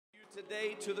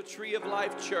today to the Tree of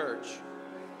Life Church,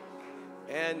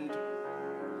 and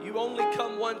you only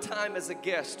come one time as a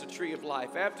guest to Tree of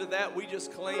Life. After that, we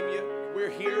just claim you. We're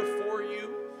here for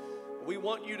you. We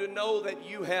want you to know that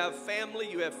you have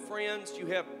family, you have friends, you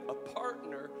have a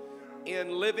partner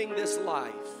in living this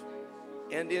life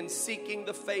and in seeking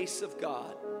the face of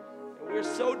God. And we're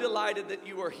so delighted that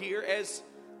you are here. As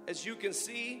you can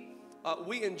see,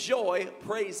 we enjoy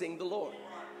praising the Lord.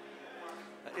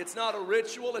 It's not a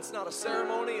ritual, it's not a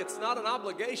ceremony, it's not an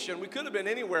obligation. We could have been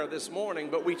anywhere this morning,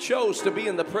 but we chose to be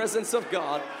in the presence of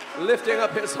God, lifting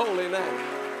up His holy name.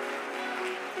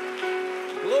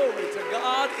 Glory to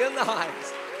God in the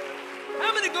highest.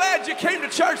 How many glad you came to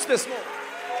church this morning?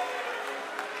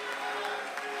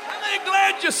 How many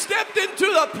glad you stepped into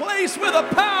the place where the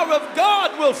power of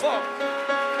God will fall?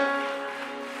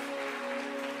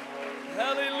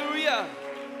 Hallelujah.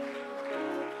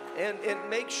 And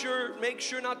make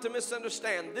sure not to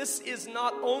misunderstand. This is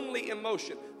not only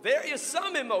emotion. There is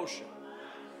some emotion.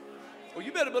 Well,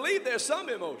 you better believe there's some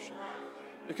emotion.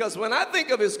 Because when I think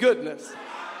of His goodness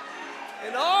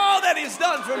and all that He's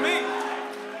done for me,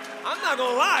 I'm not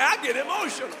going to lie, I get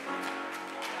emotional.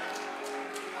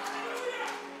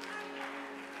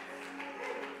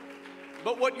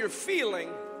 But what you're feeling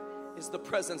is the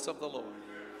presence of the Lord.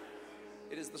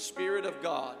 It is the Spirit of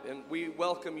God, and we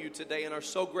welcome you today and are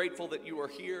so grateful that you are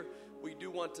here. We do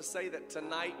want to say that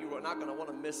tonight you are not going to want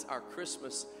to miss our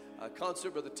Christmas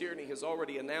concert. Brother Tierney has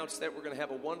already announced that we're going to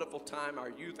have a wonderful time, our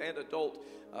youth and adult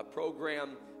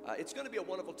program. It's going to be a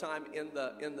wonderful time in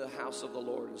the house of the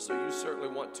Lord, and so you certainly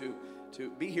want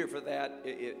to be here for that,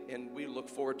 and we look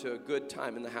forward to a good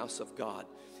time in the house of God.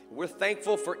 We're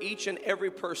thankful for each and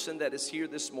every person that is here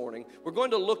this morning. We're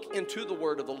going to look into the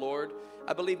word of the Lord.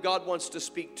 I believe God wants to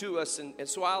speak to us, and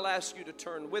so I'll ask you to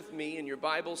turn with me in your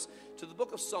Bibles to the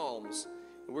book of Psalms.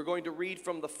 And we're going to read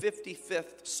from the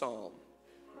 55th Psalm.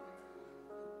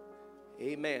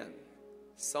 Amen.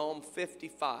 Psalm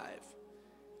 55.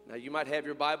 Now, you might have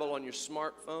your Bible on your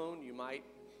smartphone. You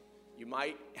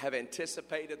might have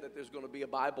anticipated that there's going to be a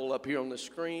Bible up here on the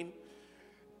screen.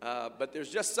 But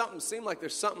there's just seems like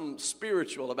there's something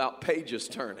spiritual about pages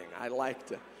turning. I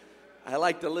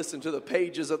like to listen to the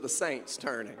pages of the saints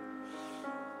turning.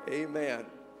 Amen.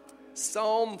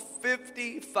 Psalm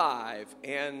 55,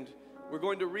 and we're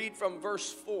going to read from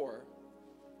verse 4.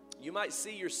 You might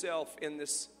see yourself in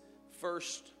this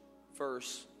first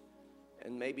verse,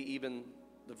 and maybe even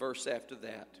the verse after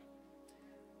that.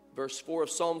 Verse 4 of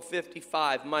Psalm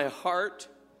 55, my heart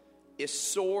is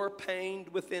sore pained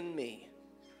within me,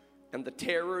 and the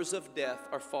terrors of death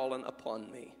are fallen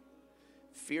upon me.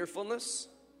 Fearfulness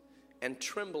and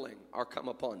trembling are come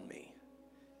upon me,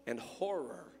 and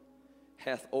horror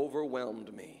hath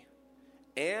overwhelmed me.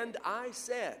 And I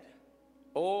said,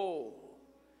 oh,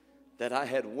 that I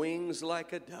had wings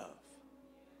like a dove,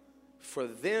 for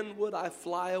then would I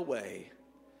fly away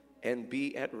and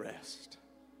be at rest.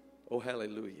 Oh,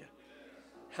 hallelujah.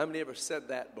 How many ever said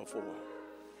that before?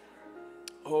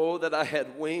 Oh, that I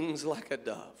had wings like a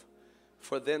dove,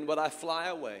 for then would I fly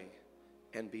away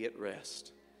and be at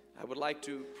rest. I would like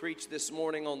to preach this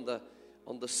morning on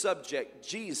the subject,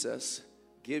 Jesus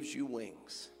gives you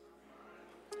wings.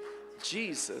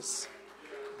 Jesus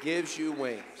gives you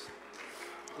wings.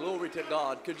 Glory to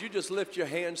God. Could you just lift your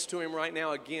hands to Him right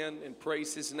now again and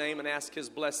praise His name and ask His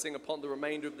blessing upon the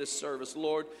remainder of this service.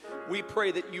 Lord, we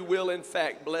pray that you will in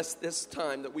fact bless this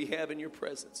time that we have in your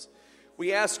presence.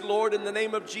 We ask, Lord, in the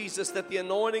name of Jesus, that the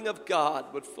anointing of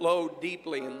God would flow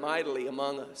deeply and mightily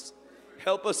among us.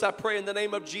 Help us, I pray, in the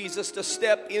name of Jesus, to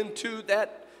step into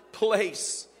that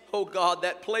place, oh God,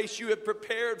 that place you have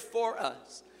prepared for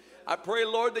us. I pray,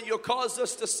 Lord, that you'll cause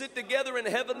us to sit together in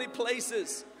heavenly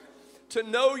places, to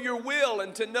know your will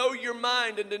and to know your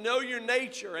mind and to know your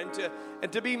nature and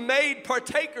to be made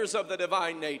partakers of the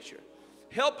divine nature.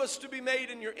 Help us to be made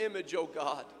in your image, oh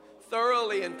God,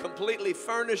 thoroughly and completely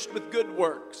furnished with good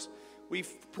works. We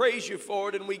praise you for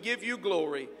it and we give you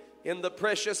glory. In the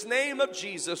precious name of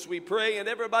Jesus we pray, and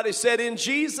everybody said, in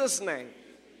Jesus' name.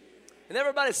 And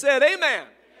everybody said, amen. Amen.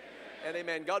 And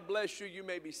amen. God bless you. You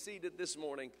may be seated this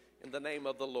morning in the name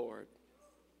of the Lord.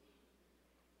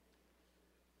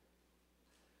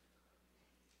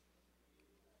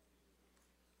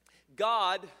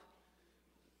 God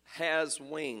has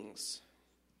wings.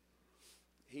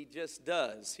 He just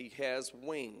does. He has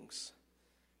wings.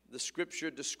 The scripture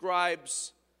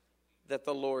describes that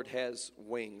the Lord has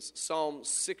wings. Psalm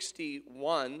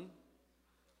 61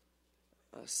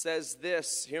 says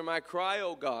this, hear my cry,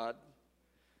 O God,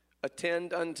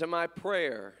 attend unto my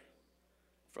prayer.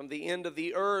 From the end of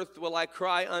the earth will I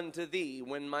cry unto thee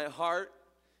when my heart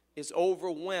is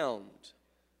overwhelmed.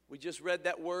 We just read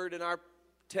that word in our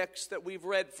text that we've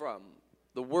read from.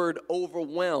 The word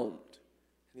overwhelmed.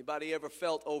 Anybody ever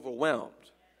felt overwhelmed?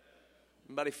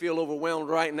 Anybody feel overwhelmed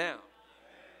right now?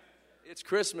 It's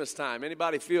Christmas time.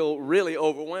 Anybody feel really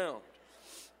overwhelmed?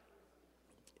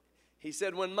 He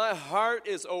said, when my heart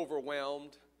is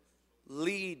overwhelmed,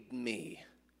 lead me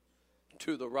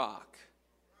to the rock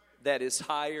that is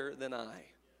higher than I.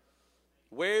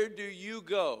 Where do you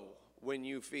go when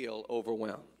you feel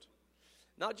overwhelmed?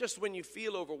 Not just when you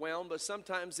feel overwhelmed, but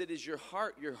sometimes it is your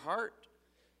heart. Your heart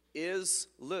is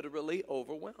literally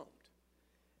overwhelmed.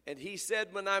 And he said,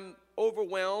 when I'm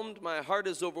overwhelmed, my heart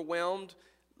is overwhelmed,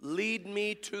 lead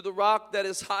me to the rock that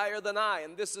is higher than I.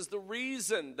 And this is the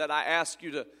reason that I ask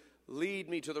you to lead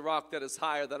me to the rock that is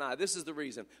higher than I. This is the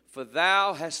reason. For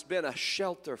thou hast been a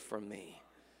shelter for me.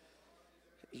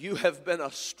 You have been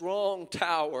a strong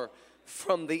tower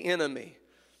from the enemy.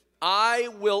 I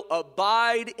will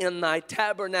abide in thy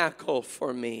tabernacle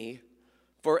for me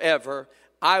forever.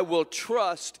 I will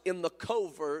trust in the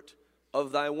covert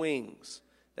of thy wings.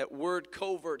 That word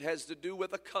covert has to do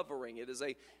with a covering. It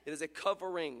is a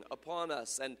covering upon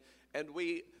us. And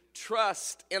we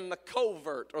trust in the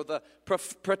covert or the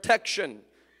protection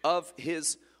of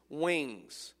his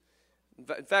wings.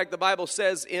 In fact, the Bible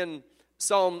says in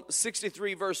Psalm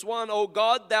 63 verse 1, O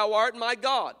God, thou art my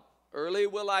God. Early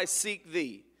will I seek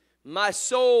thee. My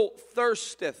soul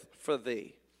thirsteth for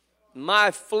thee.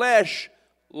 My flesh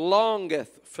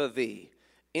longeth for thee.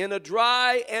 In a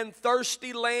dry and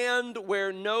thirsty land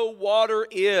where no water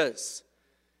is,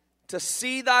 to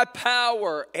see thy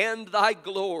power and thy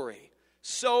glory,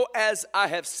 so as I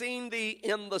have seen thee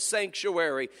in the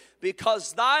sanctuary.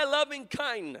 Because thy loving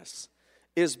kindness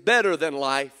is better than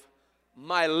life,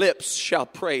 my lips shall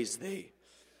praise thee.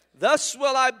 Thus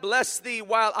will I bless thee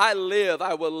while I live.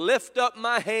 I will lift up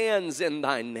my hands in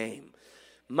thy name.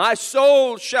 My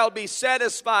soul shall be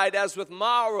satisfied as with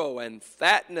marrow and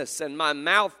fatness, and my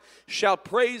mouth shall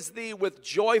praise thee with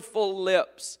joyful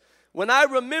lips. When I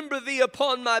remember thee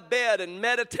upon my bed and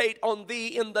meditate on thee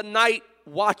in the night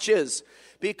watches,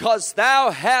 because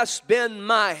thou hast been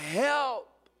my help.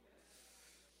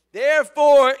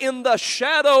 Therefore, in the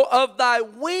shadow of thy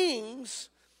wings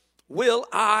will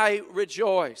I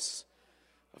rejoice.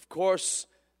 Of course,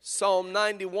 Psalm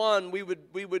 91, we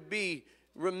would be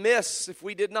remiss if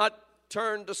we did not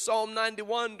turn to Psalm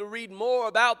 91 to read more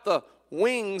about the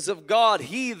wings of God.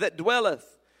 He that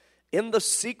dwelleth in the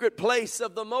secret place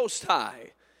of the Most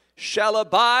High shall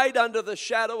abide under the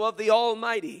shadow of the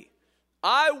Almighty.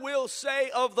 I will say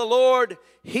of the Lord,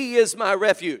 he is my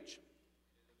refuge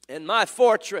and my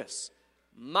fortress,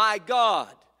 my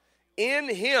God.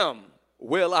 In him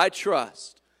will I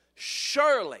trust.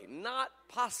 Surely, not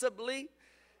possibly,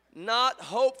 not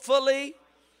hopefully,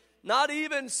 not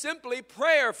even simply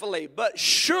prayerfully, but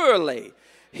surely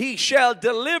he shall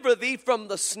deliver thee from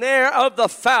the snare of the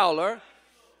fowler.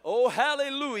 Oh,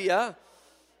 hallelujah.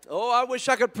 Oh, I wish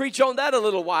I could preach on that a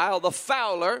little while. The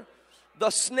fowler,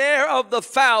 the snare of the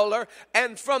fowler,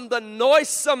 and from the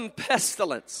noisome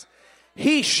pestilence.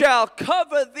 He shall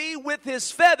cover thee with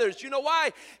his feathers. You know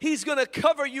why he's going to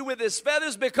cover you with his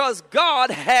feathers? Because God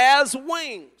has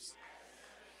wings.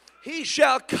 He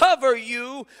shall cover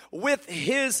you with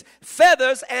his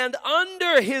feathers, and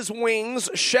under his wings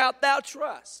shalt thou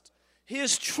trust.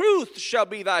 His truth shall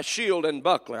be thy shield and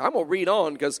buckler. I'm going to read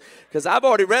on because I've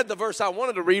already read the verse I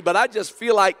wanted to read, but I just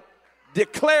feel like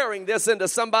declaring this into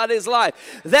somebody's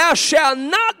life. Thou shalt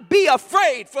not be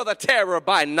afraid for the terror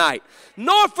by night,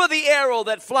 nor for the arrow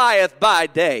that flieth by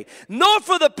day, nor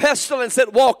for the pestilence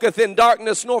that walketh in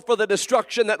darkness, nor for the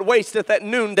destruction that wasteth at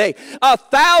noonday.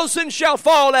 1,000 shall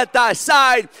fall at thy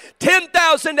side,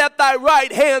 10,000 at thy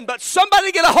right hand, but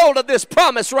somebody get a hold of this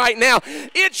promise right now.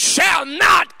 It shall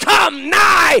not come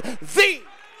nigh thee.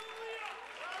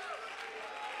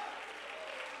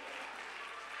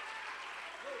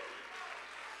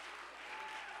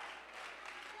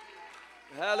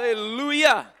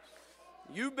 Hallelujah.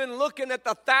 You've been looking at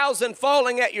the 1,000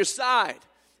 falling at your side,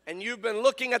 and you've been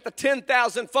looking at the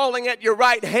 10,000 falling at your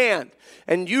right hand,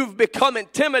 and you've become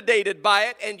intimidated by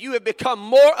it, and you have become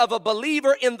more of a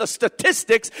believer in the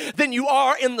statistics than you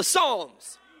are in the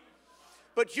Psalms.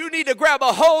 But you need to grab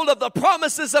a hold of the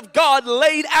promises of God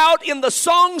laid out in the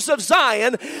songs of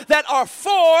Zion that are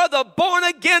for the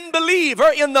born-again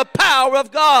believer in the power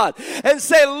of God. And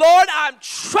say, Lord, I'm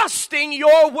trusting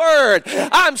your word.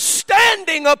 I'm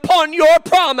standing upon your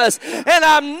promise. And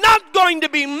I'm not going to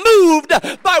be moved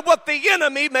by what the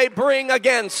enemy may bring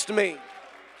against me.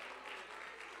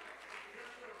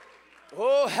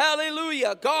 Oh,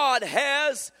 hallelujah. God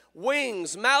has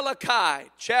wings. Malachi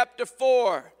chapter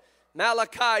 4.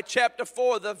 Malachi chapter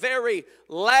 4, the very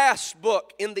last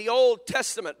book in the Old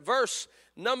Testament, verse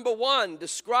number 1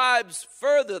 describes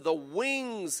further the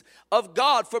wings of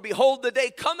God. For behold, the day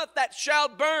cometh that shall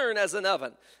burn as an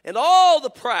oven, and all the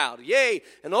proud, yea,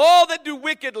 and all that do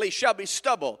wickedly shall be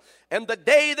stubble. And the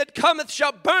day that cometh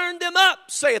shall burn them up,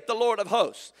 saith the Lord of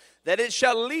hosts, that it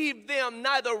shall leave them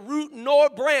neither root nor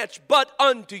branch. But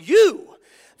unto you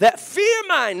that fear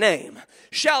my name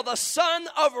shall the Son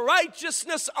of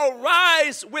Righteousness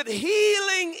arise with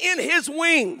healing in his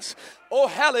wings. Oh,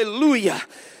 hallelujah.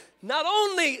 Not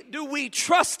only do we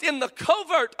trust in the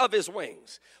covert of his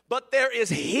wings, but there is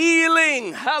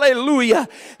healing, hallelujah,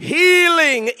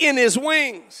 healing in his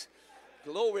wings.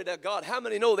 Glory to God. How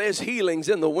many know there's healings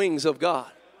in the wings of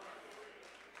God?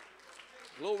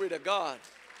 Glory to God.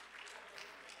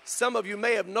 Some of you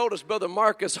may have noticed Brother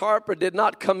Marcus Harper did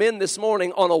not come in this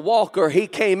morning on a walker. He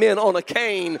came in on a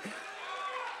cane.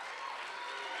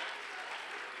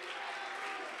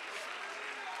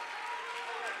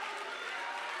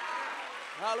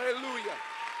 Hallelujah.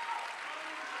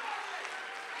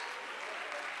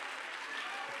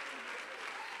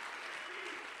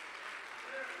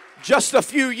 Just a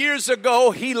few years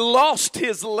ago, he lost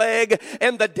his leg,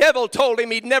 and the devil told him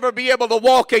he'd never be able to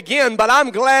walk again. But I'm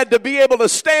glad to be able to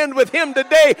stand with him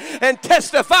today and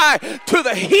testify to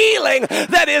the healing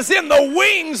that is in the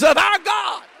wings of our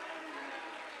God.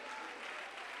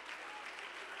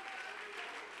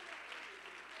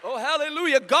 Oh,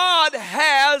 hallelujah. God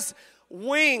has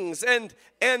wings, and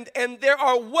there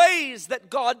are ways that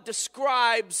God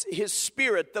describes his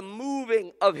spirit, the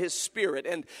moving of his spirit,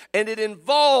 and it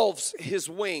involves his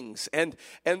wings, and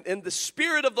the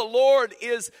spirit of the Lord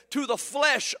is to the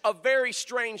flesh a very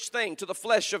strange thing, to the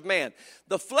flesh of man.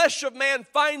 The flesh of man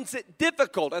finds it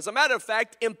difficult, as a matter of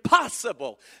fact,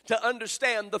 impossible to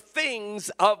understand the things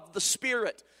of the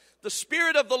Spirit. The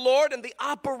Spirit of the Lord and the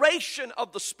operation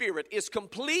of the Spirit is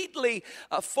completely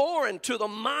foreign to the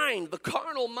mind, the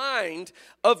carnal mind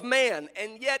of man.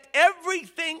 And yet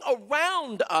everything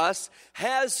around us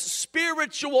has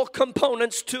spiritual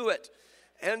components to it.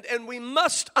 And we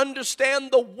must understand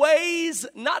the ways,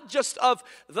 not just of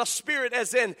the Spirit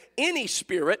as in any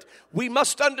spirit. We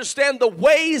must understand the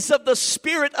ways of the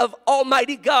Spirit of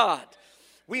Almighty God.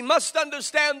 We must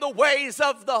understand the ways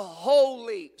of the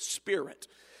Holy Spirit.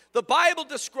 The Bible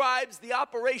describes the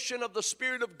operation of the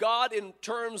Spirit of God in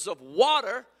terms of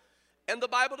water, and the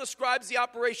Bible describes the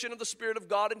operation of the Spirit of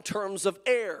God in terms of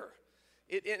air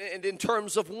and in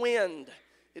terms of wind.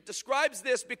 It describes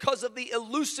this because of the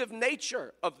elusive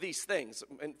nature of these things.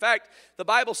 In fact, the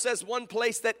Bible says one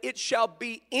place that it shall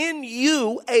be in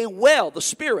you a well, the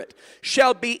Spirit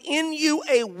shall be in you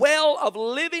a well of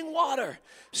living water,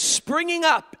 springing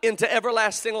up into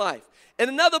everlasting life. In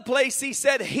another place, he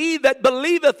said, he that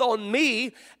believeth on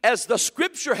me, as the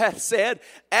scripture hath said,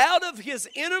 out of his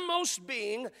innermost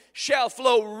being shall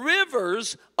flow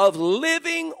rivers of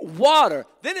living water.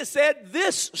 Then it said,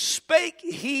 this spake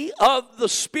he of the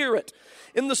Spirit.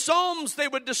 In the Psalms, they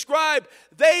would describe,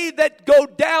 they that go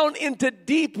down into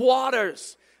deep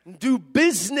waters, do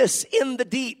business in the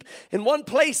deep. In one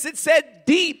place, it said,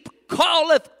 deep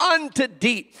calleth unto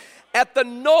deep. At the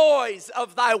noise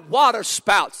of thy water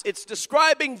spouts. It's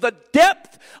describing the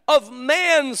depth of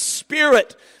man's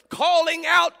spirit, calling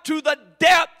out to the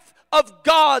depth of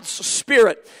God's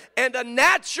Spirit. And a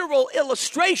natural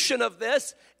illustration of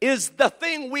this is the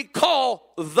thing we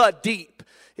call the deep.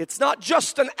 It's not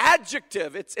just an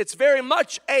adjective. It's very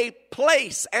much a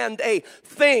place and a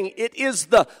thing. It is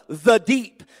the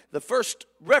deep. The first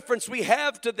reference we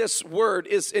have to this word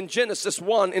is in Genesis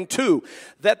 1 and 2,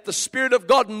 that the Spirit of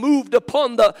God moved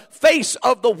upon the face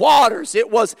of the waters. It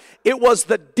was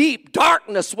the deep.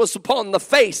 Darkness was upon the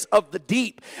face of the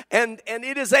deep. And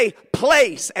it is a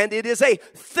place and it is a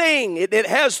thing. It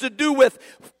has to do with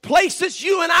places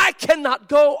you and I cannot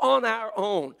go on our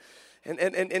own.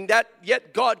 And that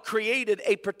yet God created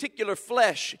a particular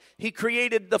flesh. He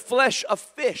created the flesh of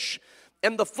fish.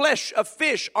 And the flesh of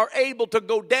fish are able to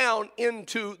go down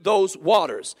into those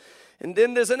waters. And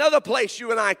then there's another place you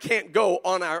and I can't go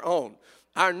on our own.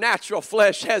 Our natural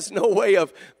flesh has no way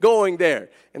of going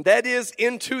there. And that is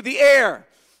into the air.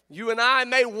 You and I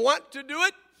may want to do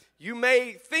it. You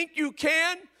may think you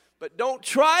can, but don't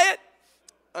try it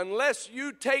unless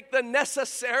you take the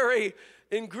necessary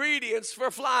ingredients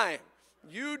for flying.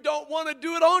 You don't want to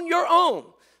do it on your own.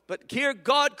 But here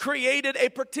God created a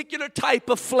particular type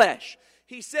of flesh.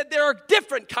 He said there are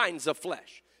different kinds of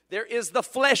flesh. There is the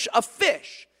flesh of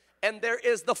fish, and there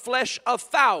is the flesh of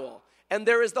fowl, and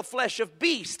there is the flesh of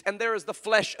beast, and there is the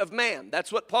flesh of man.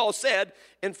 That's what Paul said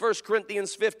in 1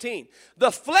 Corinthians 15.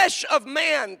 The flesh of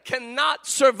man cannot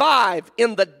survive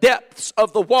in the depths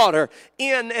of the water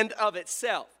in and of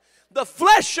itself. The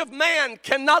flesh of man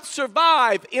cannot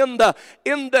survive in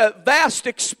the vast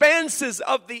expanses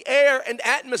of the air and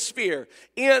atmosphere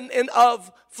in and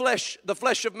of flesh, the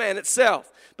flesh of man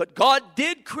itself. But God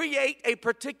did create a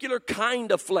particular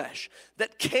kind of flesh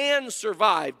that can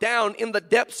survive down in the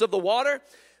depths of the water,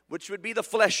 which would be the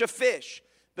flesh of fish.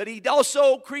 But he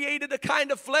also created a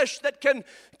kind of flesh that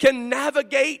can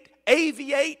navigate,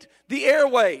 aviate the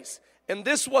airways. And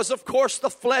this was, of course, the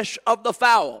flesh of the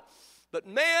fowl. But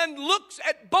man looks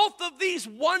at both of these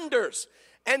wonders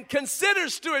and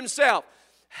considers to himself,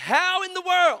 how in the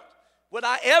world would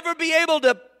I ever be able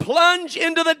to plunge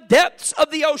into the depths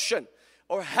of the ocean?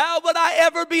 Or how would I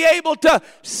ever be able to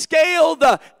scale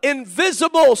the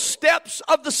invisible steps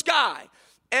of the sky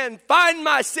and find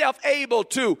myself able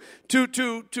to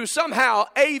somehow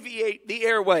aviate the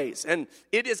airways? And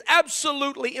it is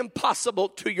absolutely impossible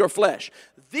to your flesh.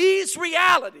 These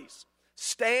realities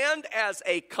stand as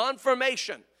a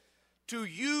confirmation to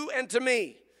you and to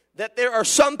me that there are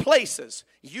some places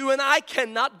you and I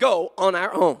cannot go on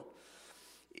our own.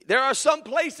 There are some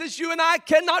places you and I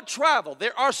cannot travel.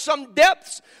 There are some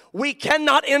depths we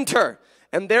cannot enter.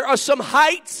 And there are some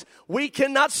heights we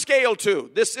cannot scale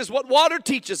to. This is what water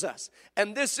teaches us.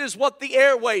 And this is what the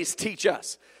airways teach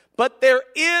us. But there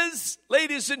is,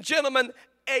 ladies and gentlemen,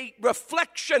 a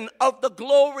reflection of the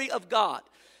glory of God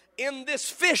in this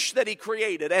fish that he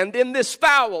created and in this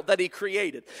fowl that he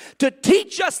created to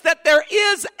teach us that there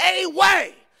is a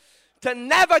way to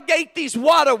navigate these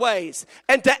waterways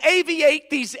and to aviate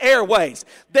these airways.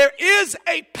 There is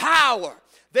a power.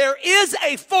 There is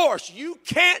a force. You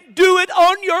can't do it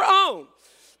on your own.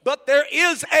 But there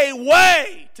is a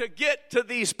way to get to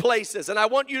these places. And I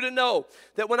want you to know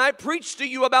that when I preach to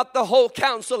you about the whole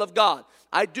counsel of God,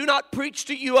 I do not preach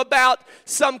to you about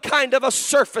some kind of a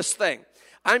surface thing.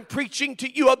 I'm preaching to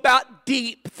you about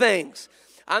deep things.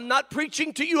 I'm not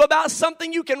preaching to you about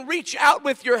something you can reach out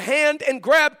with your hand and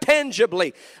grab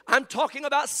tangibly. I'm talking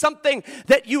about something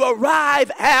that you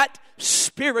arrive at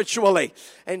spiritually.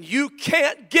 And you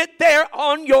can't get there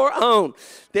on your own.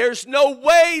 There's no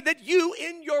way that you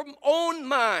in your own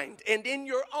mind and in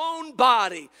your own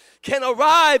body can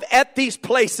arrive at these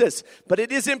places. But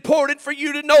it is important for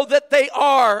you to know that they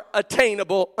are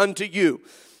attainable unto you.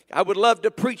 I would love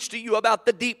to preach to you about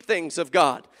the deep things of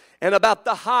God and about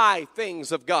the high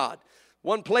things of God.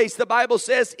 One place the Bible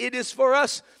says it is for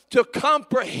us to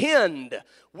comprehend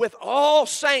with all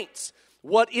saints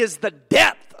what is the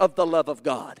depth of the love of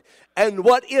God and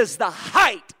what is the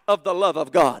height of the love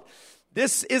of God.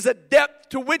 This is a depth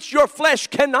to which your flesh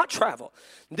cannot travel.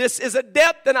 This is a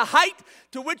depth and a height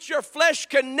to which your flesh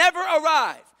can never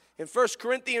arrive. In 1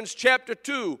 Corinthians chapter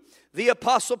 2, the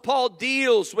Apostle Paul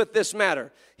deals with this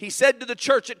matter. He said to the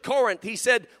church at Corinth, he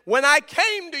said, when I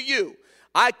came to you,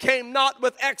 I came not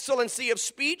with excellency of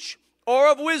speech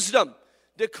or of wisdom,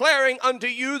 declaring unto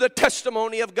you the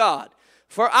testimony of God.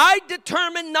 For I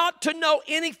determined not to know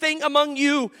anything among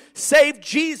you save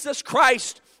Jesus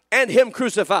Christ and him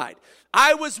crucified.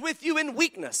 I was with you in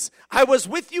weakness. I was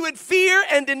with you in fear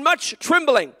and in much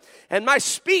trembling. And my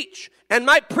speech and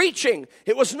my preaching,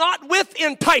 it was not with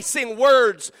enticing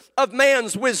words of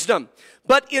man's wisdom,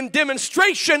 but in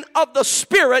demonstration of the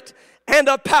Spirit and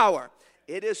of power.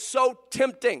 It is so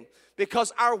tempting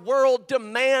because our world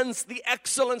demands the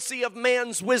excellency of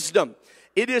man's wisdom.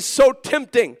 It is so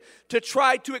tempting to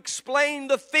try to explain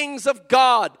the things of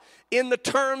God in the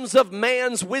terms of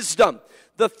man's wisdom.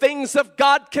 The things of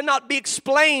God cannot be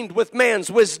explained with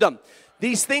man's wisdom.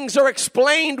 These things are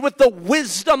explained with the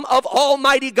wisdom of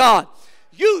Almighty God.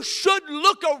 You should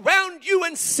look around you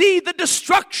and see the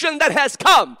destruction that has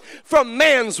come from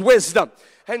man's wisdom.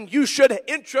 And you should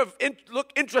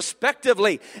look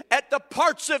introspectively at the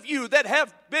parts of you that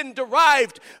have been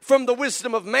derived from the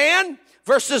wisdom of man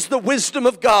versus the wisdom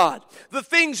of God. The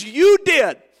things you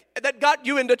did that got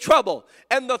you into trouble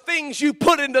and the things you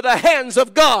put into the hands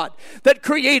of God that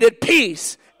created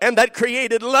peace and that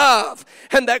created love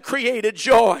and that created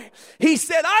joy. He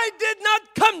said, I did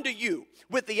not come to you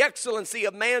with the excellency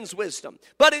of man's wisdom,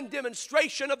 but in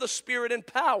demonstration of the Spirit and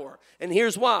power. And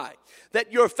here's why.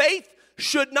 That your faith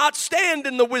should not stand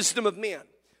in the wisdom of men,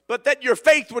 but that your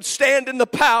faith would stand in the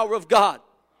power of God.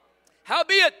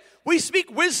 Howbeit, we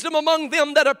speak wisdom among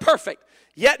them that are perfect,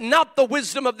 yet not the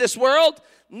wisdom of this world,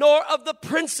 nor of the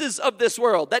princes of this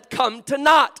world that come to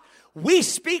naught. we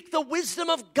speak the wisdom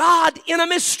of God in a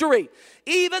mystery,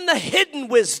 even the hidden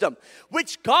wisdom,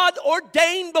 which God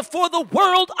ordained before the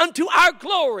world unto our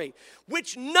glory,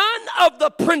 which none of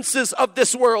the princes of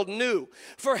this world knew.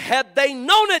 For had they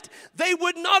known it, they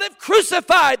would not have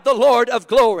crucified the Lord of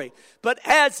glory. But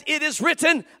as it is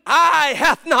written, eye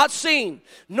hath not seen,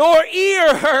 nor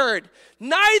ear heard,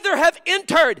 neither have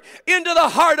entered into the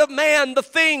heart of man the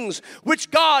things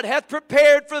which God hath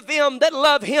prepared for them that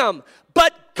love him.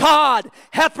 But God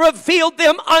hath revealed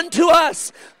them unto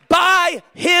us by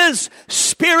his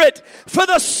Spirit. For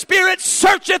the Spirit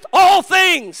searcheth all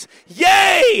things,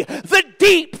 yea, the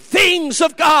deep things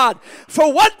of God.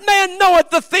 For what man knoweth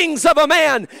the things of a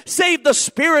man, save the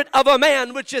spirit of a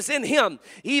man which is in him?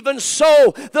 Even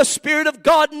so, the Spirit of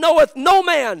God knoweth no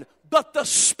man, but the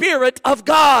Spirit of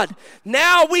God.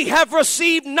 Now we have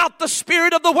received not the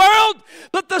spirit of the world,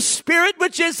 but the Spirit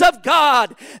which is of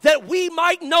God, that we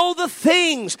might know the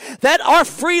things that are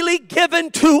freely given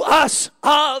to us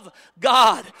of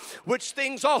God. Which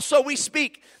things also we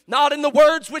speak, not in the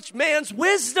words which man's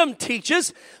wisdom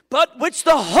teaches, but which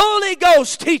the Holy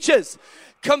Ghost teaches,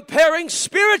 comparing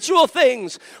spiritual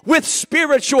things with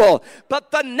spiritual.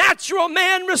 But the natural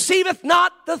man receiveth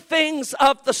not the things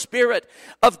of the Spirit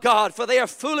of God, for they are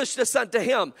foolishness unto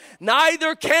him.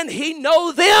 Neither can he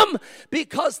know them,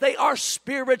 because they are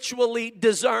spiritually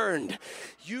discerned.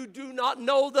 You do not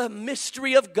know the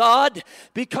mystery of God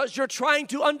because you're trying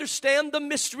to understand the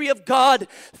mystery of God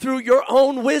through your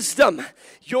own wisdom.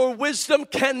 Your wisdom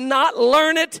cannot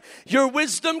learn it. Your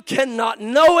wisdom cannot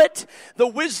know it. The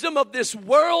wisdom of this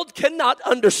world cannot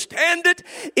understand it.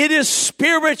 It is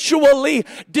spiritually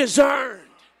discerned.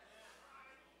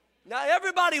 Now,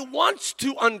 everybody wants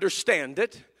to understand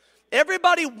it.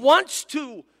 Everybody wants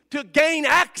to gain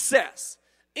access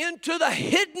into the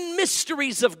hidden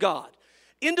mysteries of God,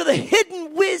 into the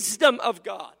hidden wisdom of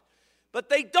God. But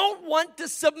they don't want to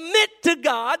submit to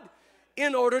God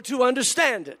in order to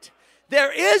understand it.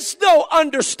 There is no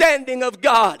understanding of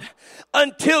God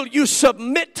until you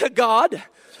submit to God,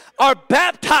 are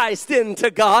baptized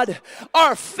into God,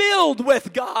 are filled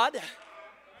with God.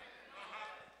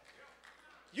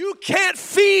 You can't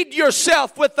feed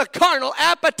yourself with the carnal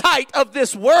appetite of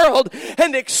this world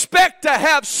and expect to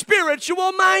have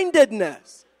spiritual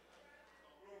mindedness.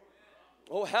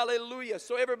 Oh, hallelujah.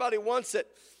 So everybody wants it,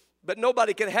 but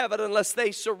nobody can have it unless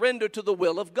they surrender to the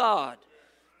will of God.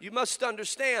 You must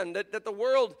understand that the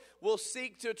world will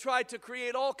seek to try to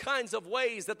create all kinds of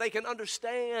ways that they can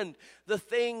understand the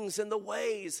things and the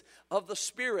ways of the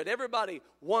Spirit. Everybody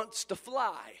wants to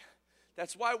fly.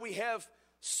 That's why we have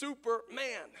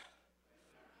Superman.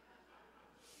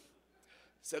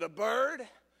 Is it a bird?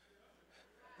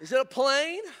 Is it a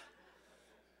plane?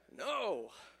 No.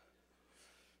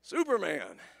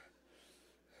 Superman.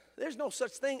 There's no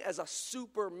such thing as a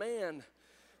Superman,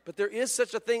 but there is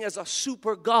such a thing as a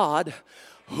super God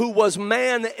who was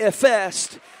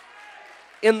manifest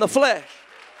in the flesh.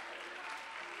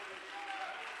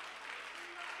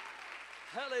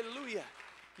 Hallelujah.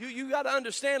 You got to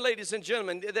understand, ladies and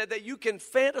gentlemen, that you can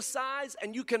fantasize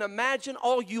and you can imagine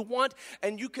all you want,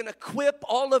 and you can equip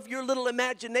all of your little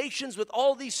imaginations with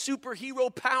all these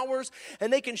superhero powers,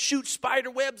 and they can shoot spider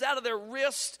webs out of their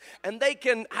wrists, and they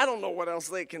can, I don't know what else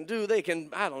they can do. They can,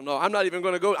 I don't know. I'm not even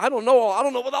going to go, I don't know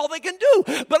what all they can do,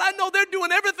 but I know they're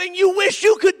doing everything you wish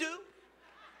you could do.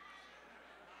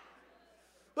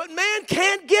 But man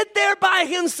can't get there by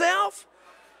himself.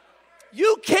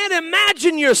 You can't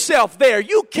imagine yourself there.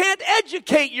 You can't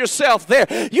educate yourself there.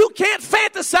 You can't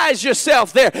fantasize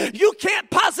yourself there. You can't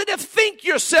positive think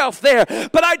yourself there.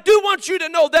 But I do want you to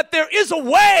know that there is a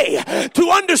way to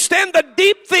understand the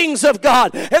deep things of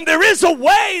God. And there is a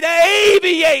way to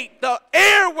aviate the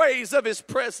airways of His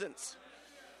presence.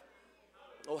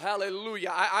 Oh,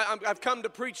 hallelujah. I've come to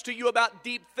preach to you about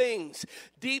deep things.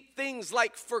 Deep things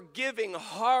like forgiving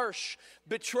harsh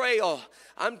betrayal.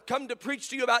 I'm come to preach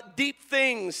to you about deep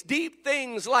things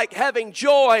like having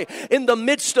joy in the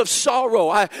midst of sorrow.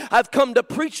 I've come to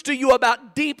preach to you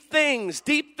about deep things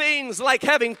like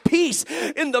having peace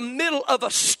in the middle of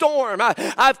a storm.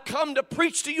 I've come to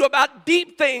preach to you about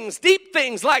deep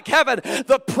things like having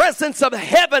the presence of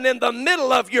heaven in the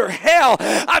middle of your hell.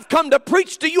 I've come to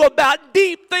preach to you about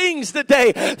deep things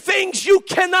today, things you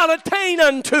cannot attain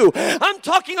unto. I'm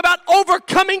talking about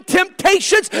overcoming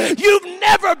temptations you've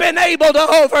never been able to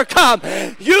overcome.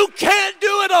 You can't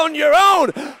do it on your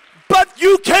own, but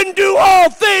you can do all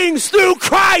things through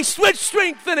Christ which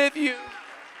strengtheneth you.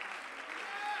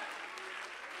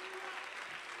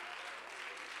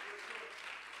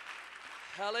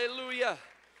 Hallelujah.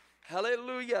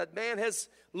 Hallelujah. Man has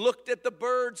looked at the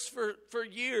birds for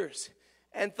years,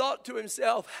 and thought to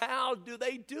himself, how do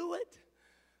they do it?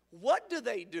 What do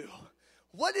they do?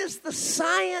 What is the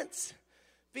science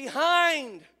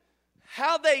behind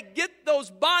how they get those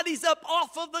bodies up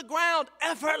off of the ground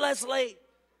effortlessly?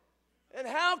 And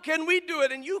how can we do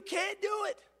it? And you can't do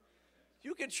it.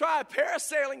 You can try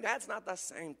parasailing. That's not the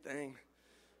same thing.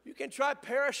 You can try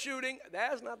parachuting.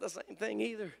 That's not the same thing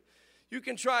either. You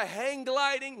can try hang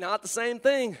gliding. Not the same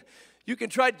thing. You can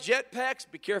try jetpacks.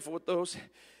 Be careful with those.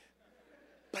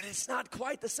 But it's not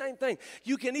quite the same thing.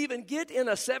 You can even get in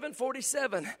a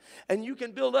 747 and you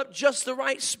can build up just the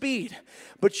right speed.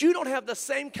 But you don't have the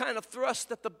same kind of thrust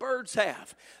that the birds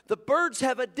have. The birds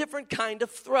have a different kind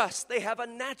of thrust. They have a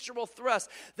natural thrust.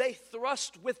 They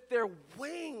thrust with their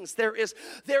wings. There is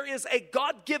a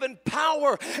God-given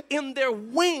power in their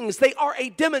wings. They are a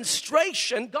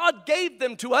demonstration. God gave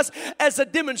them to us as a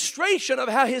demonstration of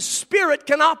how His Spirit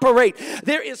can operate.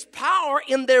 There is power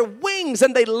in their wings,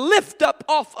 and they lift up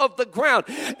off of the ground.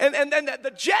 And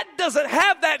the jet doesn't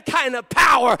have that kind of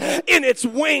power in its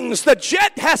wings. The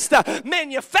jet has to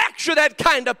manufacture that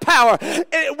kind of power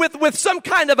with some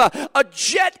kind of a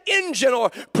jet engine or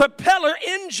propeller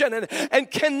engine, and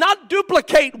cannot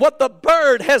duplicate what the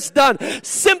bird has done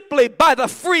simply by the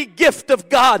free gift of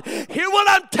God. Hear what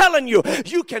I'm telling you.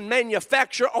 You can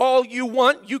manufacture all you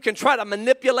want. You can try to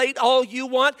manipulate all you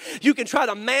want. You can try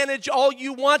to manage all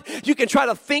you want. You can try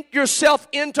to think yourself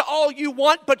into all you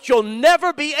want, but you'll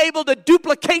never be able to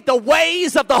duplicate the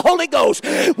ways of the Holy Ghost.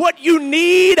 What you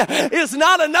need is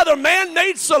not another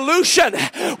man-made solution.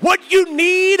 What you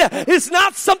need is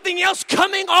not something else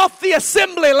coming off the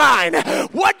assembly line.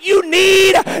 What you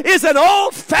need is an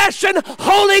old-fashioned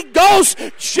Holy Ghost,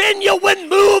 genuine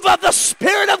move of the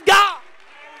Spirit of God.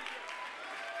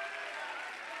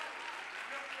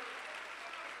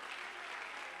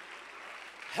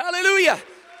 Hallelujah.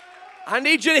 I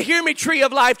need you to hear me, Tree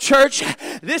of Life Church.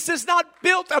 This is not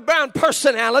built around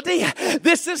personality.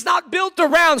 This is not built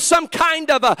around some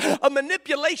kind of a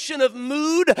manipulation of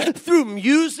mood through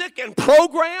music and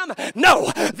program. No,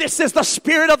 this is the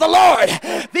Spirit of the Lord.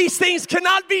 These things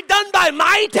cannot be done by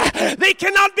might. They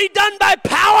cannot be done by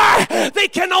power. They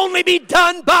can only be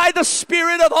done by the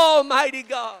Spirit of Almighty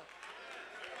God.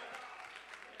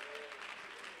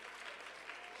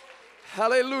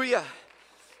 Hallelujah.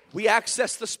 We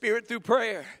access the Spirit through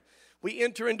prayer. We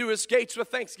enter into His gates with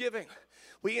thanksgiving.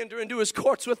 We enter into His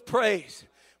courts with praise.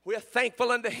 We are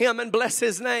thankful unto Him and bless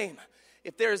His name.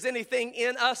 If there is anything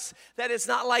in us that is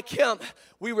not like Him,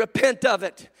 we repent of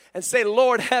it and say,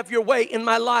 Lord, have your way in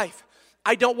my life.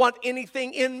 I don't want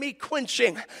anything in me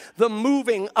quenching the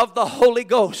moving of the Holy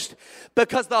Ghost,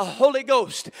 because the Holy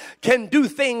Ghost can do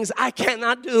things I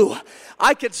cannot do.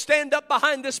 I could stand up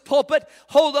behind this pulpit,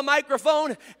 hold a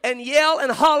microphone, and yell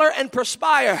and holler and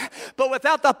perspire, but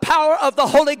without the power of the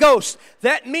Holy Ghost,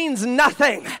 that means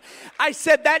nothing. I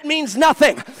said that means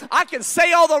nothing. I can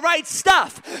say all the right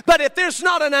stuff, but if there's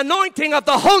not an anointing of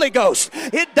the Holy Ghost,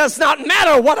 it does not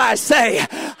matter what I say.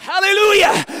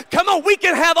 Hallelujah. Come on, we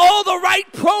can have all the right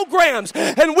programs,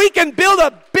 and we can build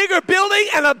a bigger building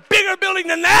and a bigger building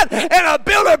than that, and a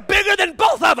builder bigger than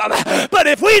both of them. But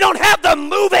if we don't have the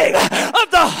moving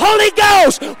of the Holy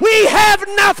Ghost, we have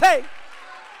nothing.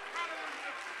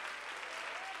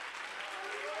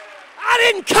 I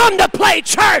didn't come to play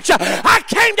church. I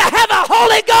came to have a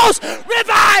Holy Ghost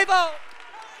revival.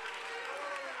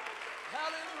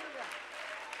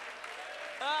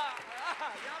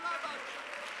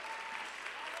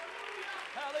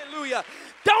 Hallelujah.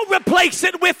 Don't replace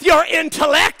it with your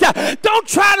intellect. Don't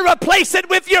try to replace it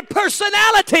with your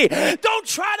personality. Don't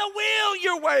try to will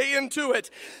your way into it.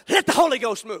 Let the Holy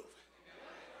Ghost move.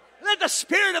 Let the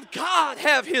Spirit of God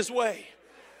have His way.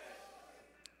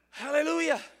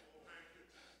 Hallelujah.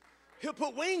 He'll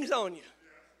put wings on you.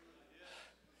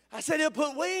 I said He'll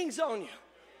put wings on you.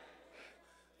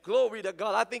 Glory to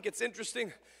God. I think it's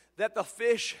interesting that the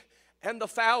fish and the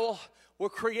fowl were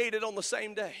created on the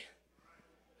same day.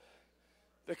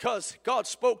 Because God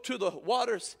spoke to the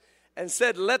waters and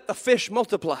said, let the fish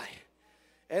multiply.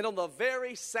 And on the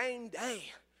very same day,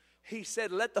 He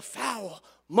said, let the fowl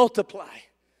multiply.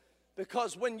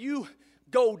 Because when you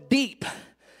go deep,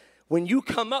 when you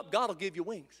come up, God will give you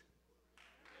wings.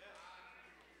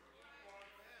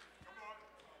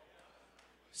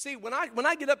 See, when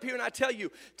I get up here and I tell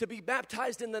you to be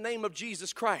baptized in the name of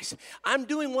Jesus Christ, I'm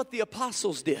doing what the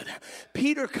apostles did.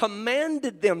 Peter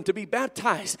commanded them to be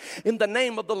baptized in the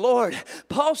name of the Lord.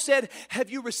 Paul said, have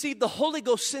you received the Holy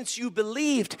Ghost since you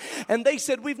believed? And they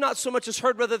said, we've not so much as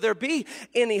heard whether there be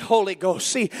any Holy Ghost.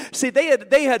 See,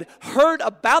 they had heard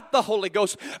about the Holy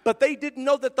Ghost, but they didn't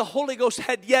know that the Holy Ghost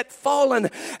had yet fallen.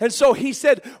 And so he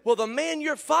said, well, the man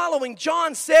you're following,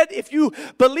 John said, if you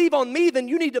believe on me, then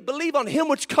you need to believe on him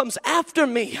which comes after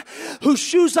me, whose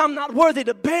shoes I'm not worthy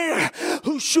to bear,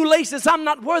 whose shoelaces I'm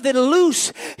not worthy to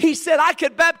loose. He said, I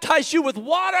could baptize you with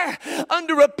water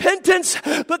under repentance,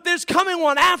 but there's coming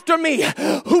one after me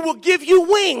who will give you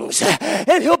wings,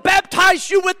 and he'll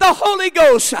baptize you with the Holy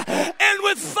Ghost and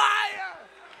with fire.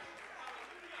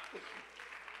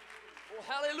 Oh,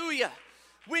 hallelujah.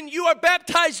 When you are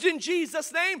baptized in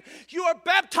Jesus' name, you are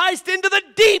baptized into the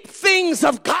deep things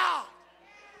of God.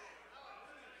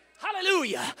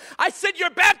 Hallelujah. I said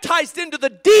you're baptized into the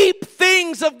deep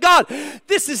things of God.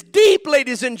 This is deep,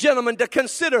 ladies and gentlemen, to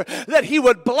consider that he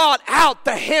would blot out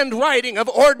the handwriting of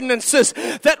ordinances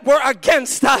that were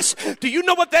against us. Do you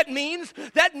know what that means?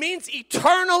 That means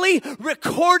eternally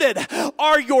recorded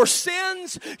are your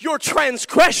sins, your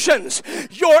transgressions,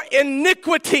 your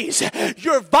iniquities,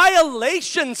 your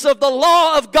violations of the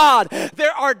law of God.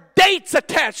 There are dates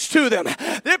attached to them.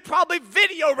 There are probably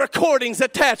video recordings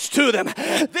attached to them.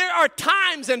 There are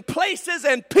times and places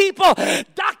and people,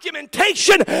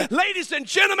 documentation. Ladies and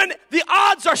gentlemen, the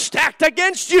odds are stacked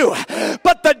against you.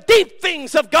 But the deep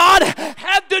things of God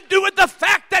have to do with the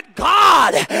fact that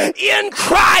God in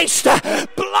Christ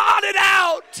blotted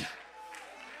out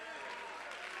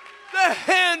the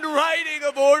handwriting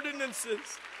of ordinances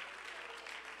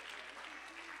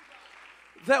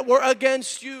that were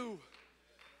against you.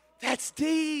 That's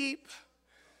deep.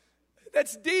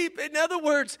 That's deep. In other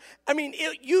words,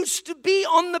 it used to be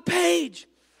on the page.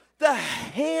 The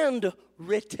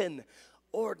handwritten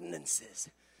ordinances.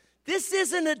 This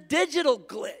isn't a digital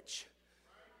glitch.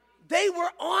 They were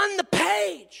on the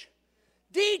page,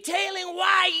 detailing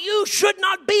why you should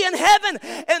not be in heaven,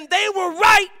 and they were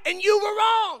right and you were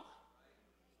wrong.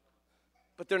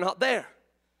 But they're not there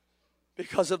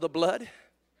because of the blood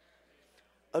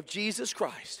of Jesus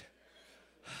Christ.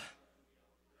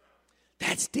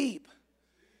 That's deep.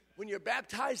 When you're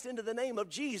baptized into the name of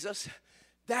Jesus,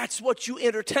 that's what you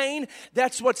entertain.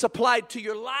 That's what's applied to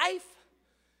your life.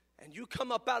 And you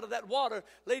come up out of that water,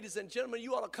 ladies and gentlemen,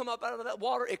 you ought to come up out of that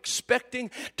water expecting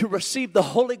to receive the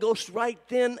Holy Ghost right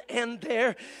then and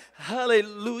there.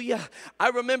 Hallelujah. I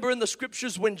remember in the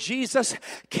scriptures when Jesus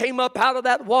came up out of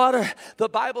that water, the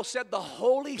Bible said the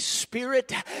Holy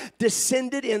Spirit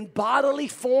descended in bodily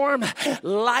form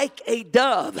like a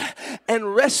dove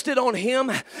and rested on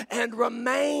him and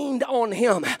remained on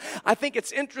him. I think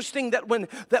it's interesting that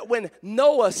when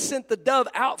Noah sent the dove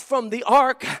out from the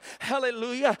ark,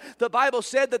 hallelujah, the Bible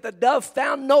said that the dove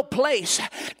found no place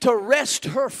to rest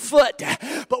her foot.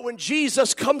 But when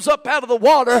Jesus comes up out of the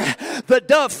water, the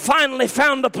dove finally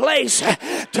found a place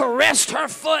to rest her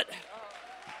foot.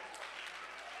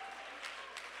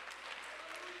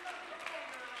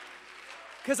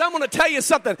 Because I'm going to tell you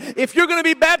something. If you're going to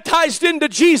be baptized into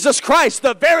Jesus Christ,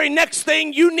 the very next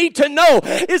thing you need to know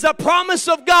is a promise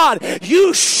of God.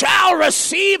 You shall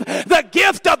receive the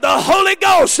gift of the Holy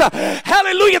Ghost.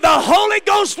 Hallelujah. The Holy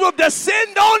Ghost will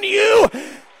descend on you.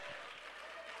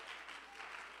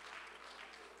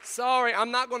 Sorry,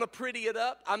 I'm not going to pretty it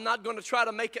up. I'm not going to try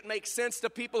to make it make sense to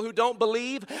people who don't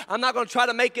believe. I'm not going to try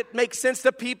to make it make sense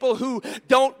to people who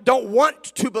don't want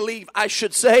to believe, I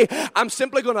should say. I'm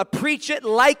simply going to preach it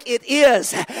like it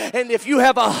is. And if you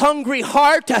have a hungry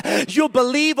heart, you'll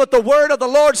believe what the word of the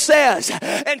Lord says.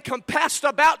 And compassed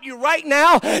about you right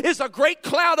now is a great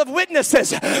cloud of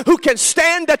witnesses who can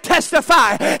stand to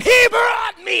testify. He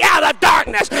brought me out of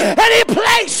darkness and he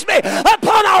placed me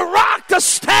upon a rock to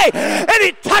stay. And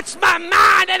he touched my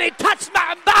mind and he touched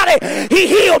my body. He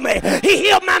healed me. He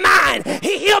healed my mind.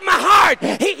 He healed my heart.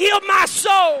 He healed my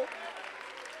soul.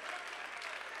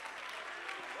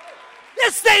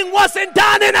 This thing wasn't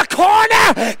done in a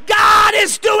corner. God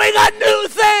is doing a new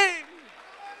thing.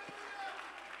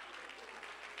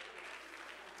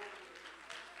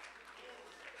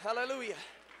 Hallelujah.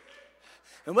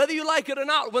 And whether you like it or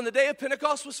not, when the day of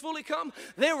Pentecost was fully come,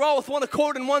 they were all with one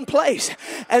accord in one place.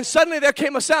 And suddenly there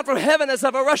came a sound from heaven as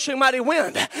of a rushing mighty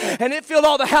wind. And it filled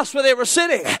all the house where they were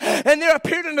sitting. And there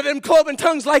appeared unto them cloven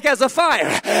tongues like as of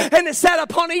fire. And it sat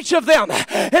upon each of them.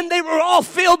 And they were all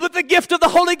filled with the gift of the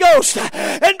Holy Ghost.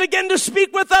 And began to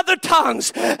speak with other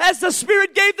tongues as the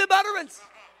Spirit gave them utterance.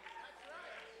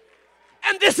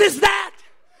 And this is that.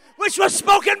 which was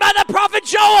spoken by the prophet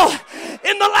Joel.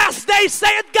 In the last days,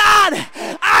 saith God,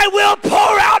 I will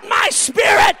pour out my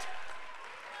Spirit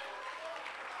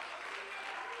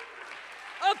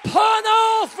upon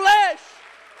all flesh.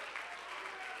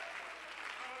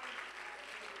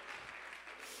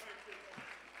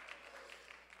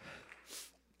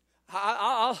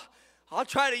 I'll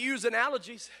try to use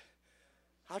analogies.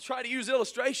 I'll try to use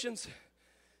illustrations.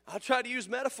 I'll try to use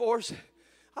metaphors.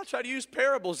 I'll try to use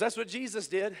parables. That's what Jesus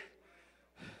did.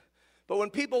 But when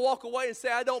people walk away and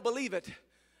say, I don't believe it,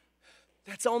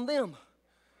 that's on them.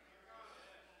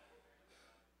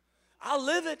 I'll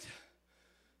live it.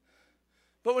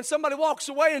 But when somebody walks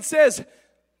away and says,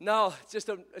 no,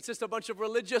 it's just a bunch of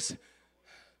religious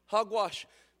hogwash,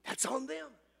 that's on them.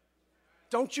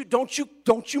 Don't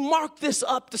you mark this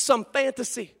up to some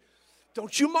fantasy.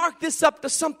 Don't you mark this up to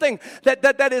something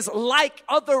that is like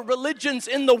other religions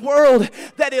in the world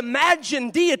that imagine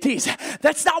deities.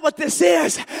 That's not what this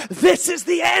is. This is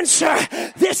the answer.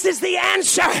 This is the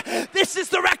answer. This is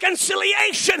the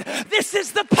reconciliation. This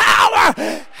is the power.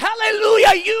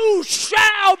 Hallelujah. You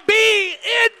shall be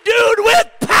endued with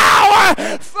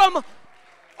power from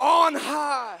on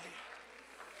high.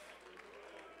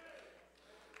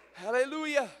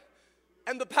 Hallelujah.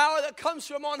 And the power that comes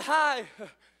from on high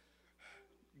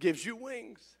gives you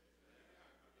wings.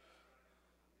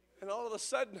 And all of a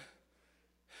sudden,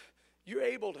 you're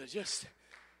able to just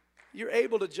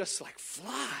like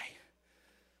fly.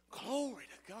 Glory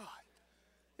to God.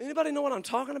 Anybody know what I'm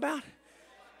talking about?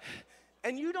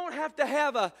 And you don't have to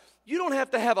have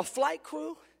a flight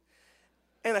crew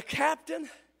and a captain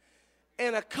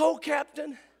and a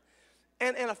co-captain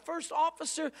and a first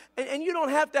officer, and you don't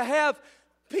have to have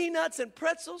peanuts and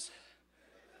pretzels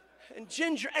and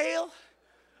ginger ale.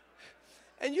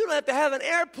 And you don't have to have an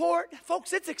airport.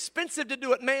 Folks, it's expensive to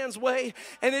do it man's way,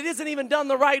 and it isn't even done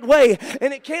the right way.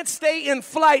 And it can't stay in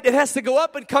flight. It has to go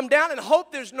up and come down and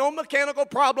hope there's no mechanical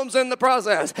problems in the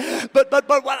process. But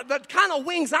what the kind of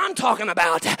wings I'm talking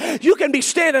about, you can be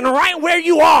standing right where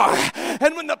you are.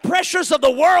 And when the pressures of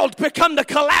the world become to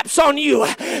collapse on you,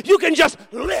 you can just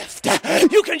lift.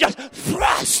 You can just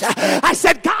thrust. I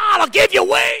said, God, I'll give you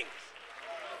wings.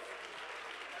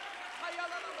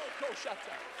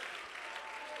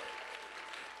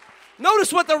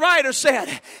 Notice what the writer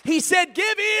said. He said,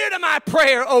 give ear to my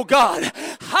prayer, O God.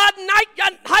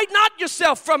 Hide not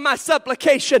yourself from my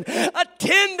supplication.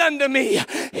 Attend unto me.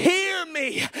 Hear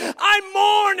me. I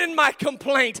mourn in my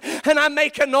complaint, and I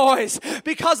make a noise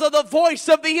because of the voice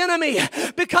of the enemy,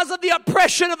 because of the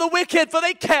oppression of the wicked, for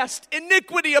they cast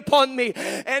iniquity upon me,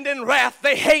 and in wrath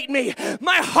they hate me.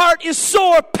 My heart is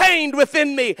sore pained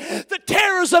within me. The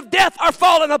terrors of death are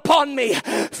fallen upon me.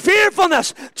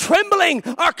 Fearfulness, trembling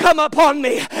are come upon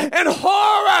me, and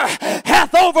horror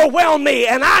hath overwhelmed me.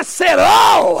 And I said,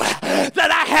 oh,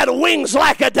 that I had wings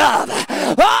like a dove.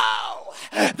 Oh,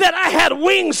 that I had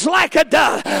wings like a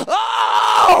dove.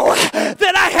 Oh,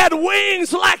 that I had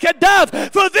wings like a dove.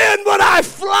 For then would I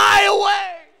fly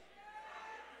away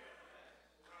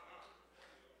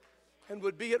and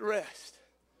would be at rest.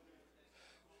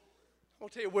 I'll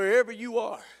tell you, wherever you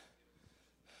are,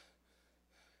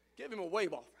 give him a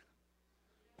wave offering.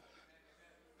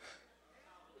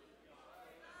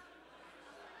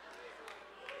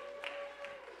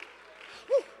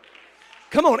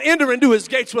 Come on, enter into his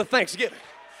gates with thanksgiving.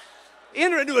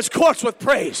 Enter into his courts with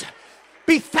praise.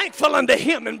 Be thankful unto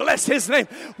him and bless his name.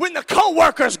 When the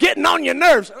co-worker's getting on your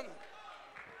nerves,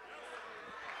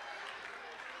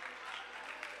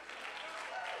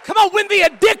 come on, when the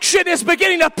addiction is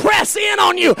beginning to press in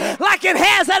on you like it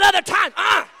has at other times.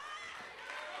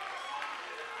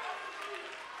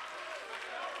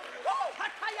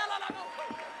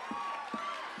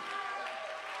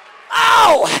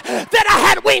 Oh, that I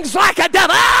had wings like a dove.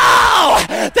 Oh,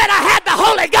 that I had the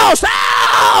Holy Ghost.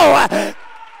 Oh.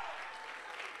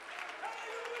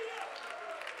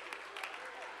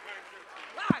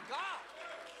 My God.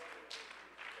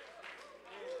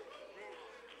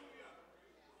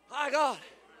 My God.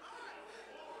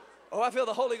 Oh, I feel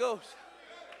the Holy Ghost.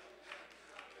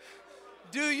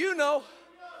 Do you know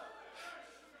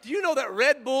that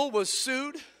Red Bull was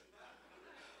sued?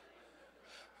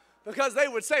 Because they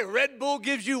would say, Red Bull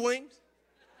gives you wings.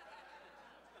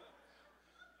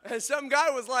 And some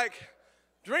guy was like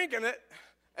drinking it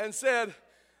and said,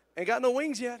 ain't got no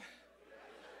wings yet.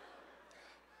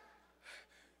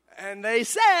 And they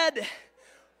said,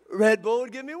 Red Bull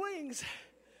would give me wings.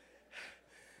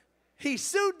 He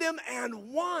sued them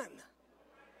and won.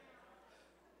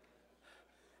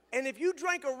 And if you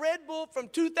drank a Red Bull from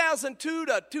 2002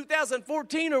 to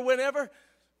 2014 or whenever,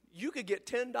 you could get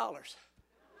 $10.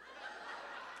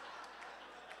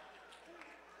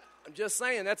 I'm just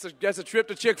saying, that's a trip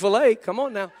to Chick-fil-A. Come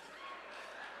on now.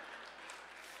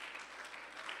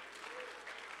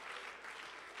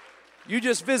 You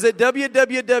just visit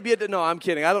www. No, I'm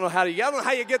kidding. I don't know how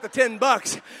you get the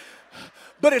 $10.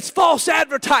 But it's false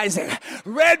advertising.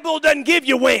 Red Bull doesn't give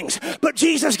you wings, but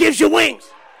Jesus gives you wings.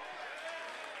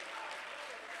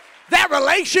 That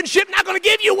relationship not going to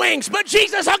give you wings, but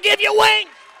Jesus will give you wings.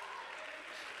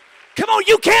 Come on,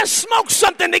 you can't smoke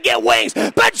something to get wings,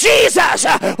 but Jesus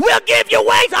will give you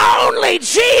wings. Only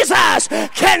Jesus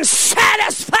can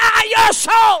satisfy your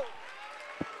soul.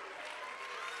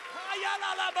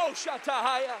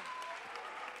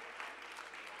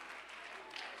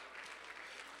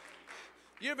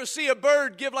 You ever see a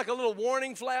bird give like a little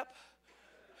warning flap?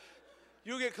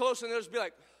 You get close and they'll just be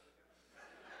like,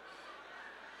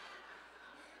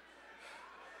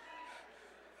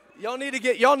 y'all need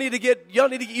to get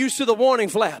used to the warning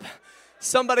flap.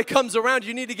 Somebody comes around,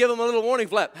 you need to give them a little warning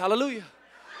flap. Hallelujah.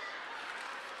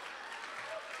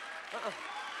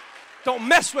 Don't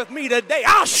mess with me today.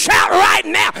 I'll shout right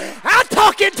now. I'll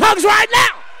talk in tongues right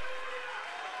now.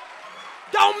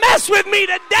 Don't mess with me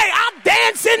today. I'll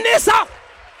dance in this off.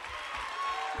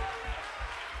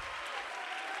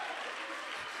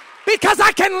 Because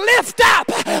I can lift up,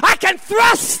 I can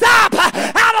thrust up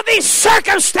out of these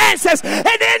circumstances and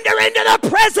enter into the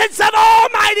presence of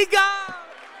Almighty God.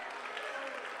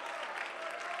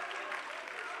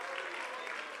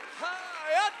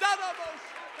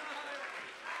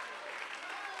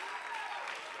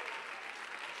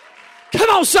 Come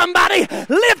on, somebody,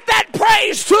 lift that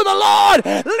praise to the Lord.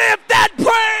 Lift that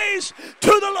praise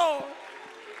to the Lord.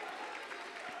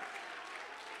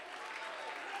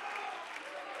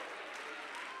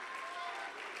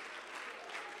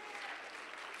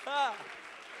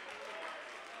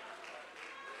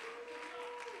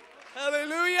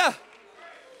 Hallelujah.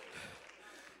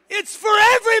 It's for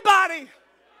everybody.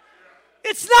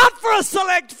 It's not for a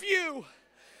select few.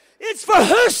 It's for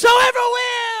whosoever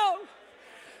will.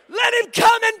 Let him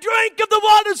come and drink of the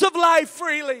waters of life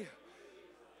freely.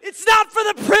 It's not for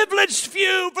the privileged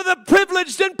few, for the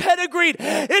privileged and pedigreed.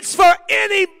 It's for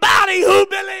anybody who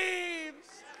believes.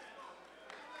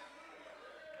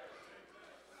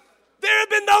 There have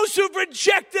been those who've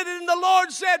rejected it, and the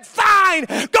Lord said, fine,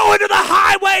 go into the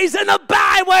highways and the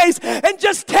byways and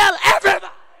just tell everybody.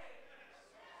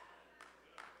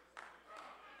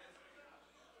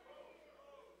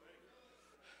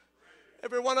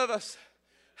 Every one of us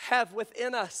have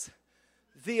within us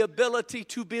the ability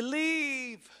to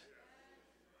believe.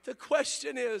 The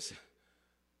question is,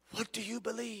 what do you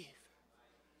believe?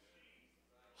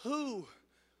 Who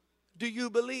do you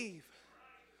believe?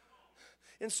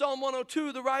 In Psalm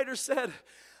 102, the writer said,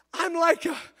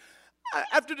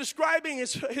 after describing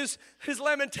his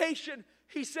lamentation,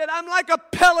 he said, I'm like a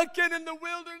pelican in the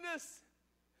wilderness.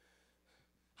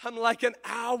 I'm like an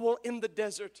owl in the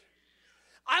desert.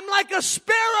 I'm like a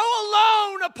sparrow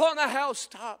alone upon a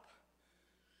housetop.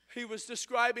 He was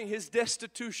describing his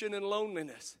destitution and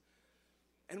loneliness.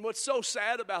 And what's so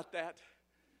sad about that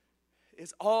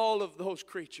is all of those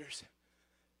creatures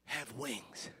have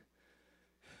wings.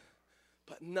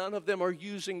 But none of them are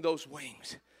using those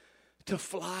wings to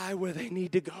fly where they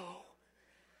need to go.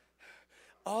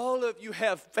 All of you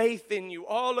have faith in you.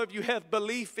 All of you have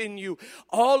belief in you.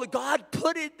 God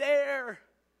put it there.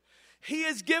 He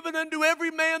has given unto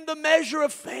every man the measure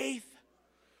of faith.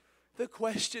 The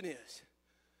question is,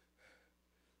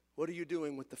 what are you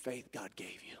doing with the faith God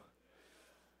gave you?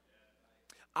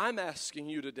 I'm asking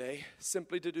you today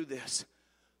simply to do this.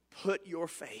 Put your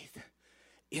faith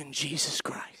in Jesus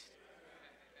Christ.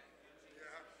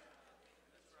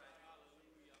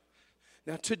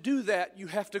 Now, to do that, you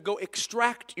have to go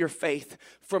extract your faith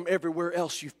from everywhere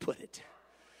else you've put it.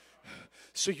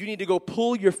 So you need to go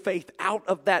pull your faith out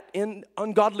of that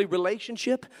ungodly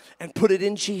relationship and put it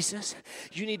in Jesus.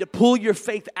 You need to pull your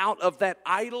faith out of that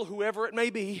idol, whoever it may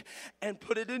be, and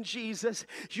put it in Jesus.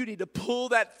 You need to pull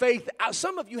that faith out.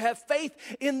 Some of you have faith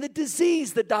in the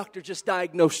disease the doctor just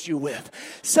diagnosed you with.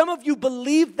 Some of you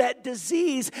believe that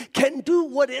disease can do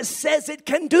what it says it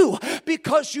can do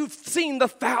because you've seen the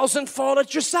 1,000 fall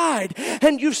at your side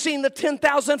and you've seen the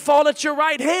 10,000 fall at your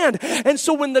right hand. And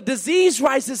so when the disease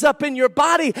rises up in your body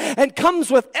and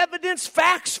comes with evidence,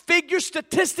 facts, figures,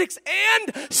 statistics,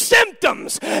 and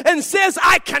symptoms and says,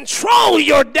 I control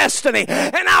your destiny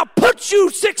and I'll put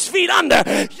you 6 feet under.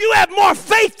 You have more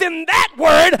faith in that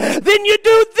word than you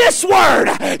do this word.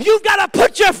 You've got to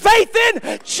put your faith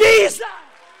in Jesus.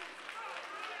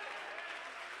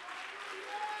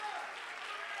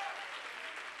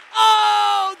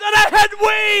 Oh, that I had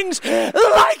wings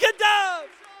like a dove.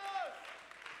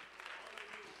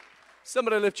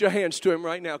 Somebody lift your hands to Him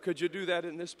right now. Could you do that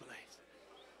in this place?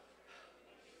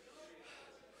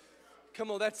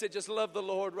 Come on, that's it. Just love the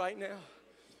Lord right now.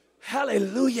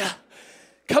 Hallelujah.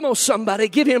 Come on, somebody,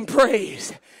 give Him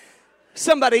praise.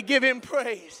 Somebody give Him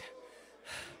praise.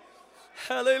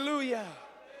 Hallelujah.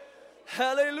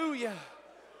 Hallelujah.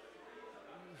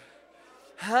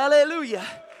 Hallelujah.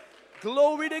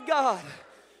 Glory to God.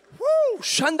 Woo!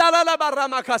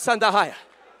 Shandalalabaramakasandahaya.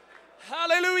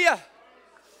 Hallelujah.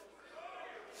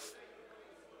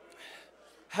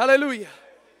 Hallelujah.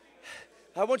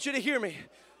 I want you to hear me.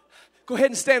 Go ahead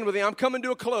and stand with me. I'm coming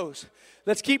to a close.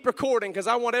 Let's keep recording because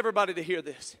I want everybody to hear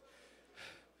this.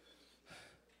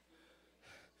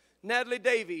 Natalie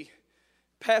Davey,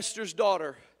 pastor's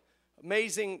daughter,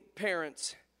 amazing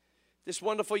parents, this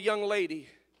wonderful young lady.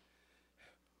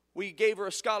 We gave her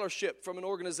a scholarship from an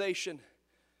organization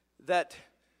that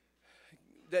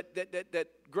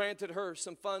granted her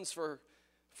some funds for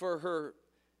her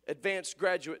advanced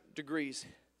graduate degrees.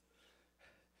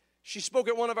 She spoke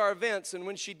at one of our events, and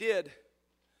when she did,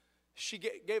 she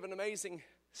gave an amazing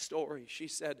story. She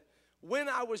said, when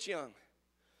I was young,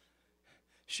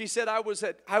 she said, I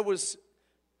was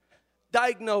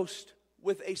diagnosed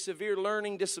with a severe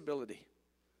learning disability.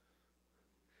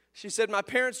 She said, my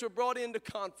parents were brought into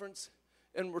conference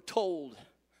and were told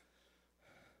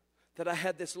that I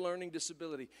had this learning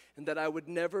disability and that I would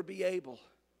never be able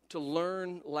to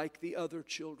learn like the other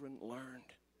children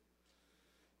learned.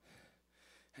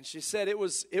 And she said it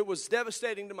was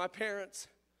devastating to my parents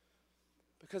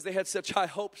because they had such high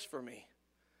hopes for me.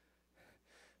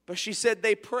 But she said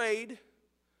they prayed,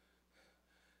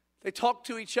 they talked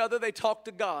to each other, they talked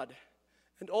to God,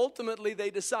 and ultimately they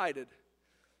decided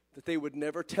that they would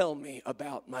never tell me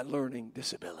about my learning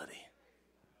disability.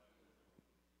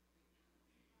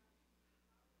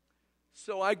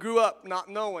 So I grew up not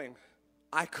knowing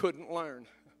I couldn't learn.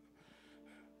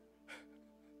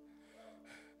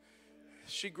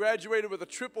 She graduated with a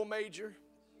triple major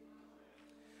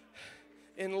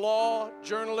in law,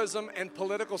 journalism, and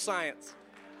political science.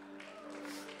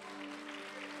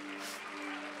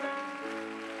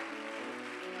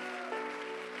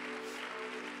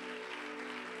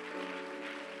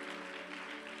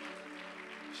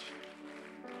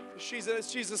 She's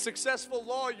a successful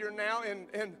lawyer now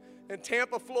in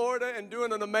Tampa, Florida, and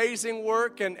doing an amazing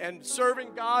work and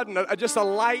serving God and just a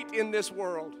light in this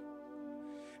world.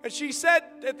 And she said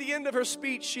at the end of her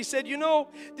speech, she said,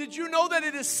 did you know that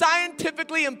it is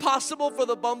scientifically impossible for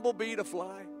the bumblebee to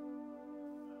fly?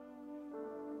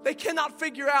 They cannot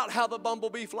figure out how the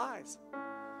bumblebee flies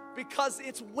because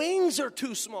its wings are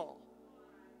too small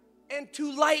and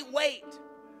too lightweight,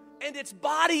 and its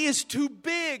body is too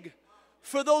big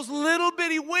for those little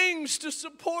bitty wings to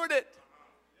support it.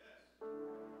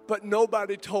 But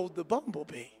nobody told the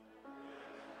bumblebee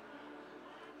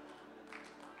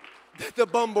that the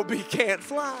bumblebee can't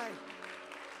fly.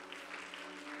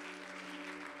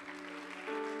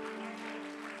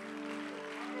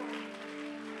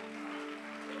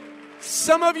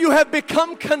 Some of you have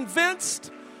become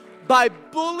convinced by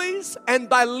bullies and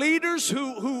by leaders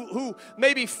who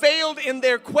maybe failed in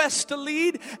their quest to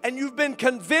lead, and you've been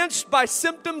convinced by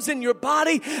symptoms in your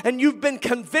body, and you've been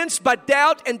convinced by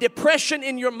doubt and depression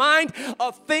in your mind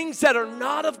of things that are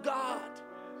not of God.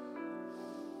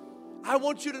 I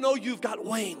want you to know you've got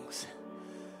wings.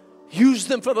 Use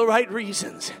them for the right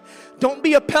reasons. Don't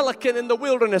be a pelican in the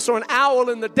wilderness or an owl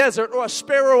in the desert or a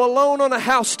sparrow alone on a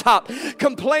housetop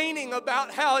complaining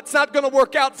about how it's not going to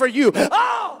work out for you.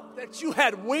 Oh, that you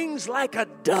had wings like a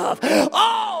dove.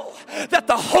 Oh, that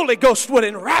the Holy Ghost would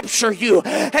enrapture you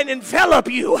and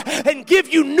envelop you and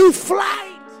give you new flight.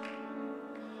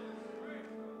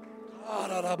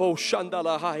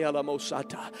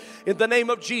 In the name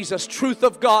of Jesus, truth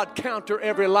of God, counter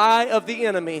every lie of the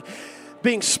enemy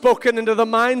being spoken into the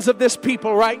minds of this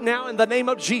people right now in the name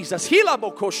of Jesus. In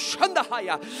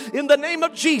the name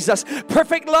of Jesus,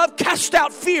 perfect love, cast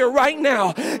out fear right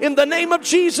now in the name of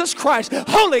Jesus Christ.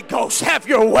 Holy Ghost, have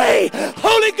your way.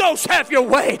 Holy Ghost, have your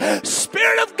way.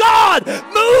 Spirit of God,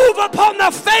 move upon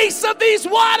the face of these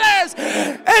waters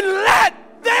and let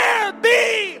there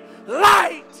be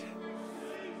light.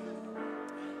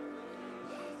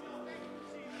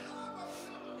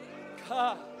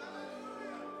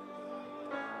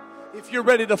 If you're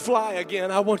ready to fly again,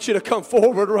 I want you to come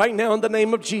forward right now in the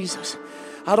name of Jesus.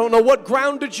 I don't know what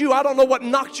grounded you. I don't know what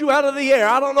knocked you out of the air.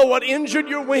 I don't know what injured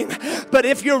your wing. But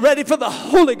if you're ready for the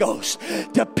Holy Ghost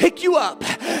to pick you up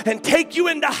and take you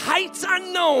into heights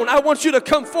unknown, I want you to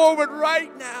come forward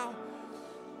right now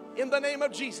in the name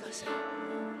of Jesus.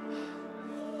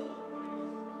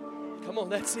 Come on,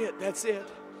 that's it. That's it.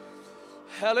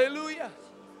 Hallelujah.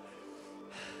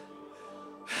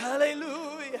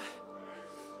 Hallelujah.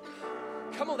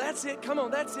 Come on, that's it. Come on,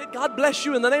 that's it. God bless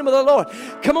you in the name of the Lord.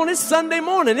 Come on, it's Sunday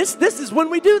morning. This is when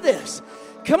we do this.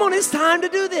 Come on, it's time to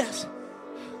do this.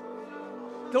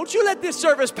 Don't you let this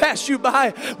service pass you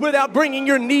by without bringing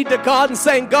your need to God and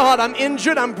saying, God, I'm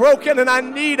injured, I'm broken, and I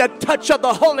need a touch of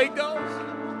the Holy Ghost.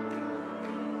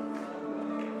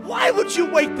 Why would you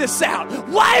wait this out?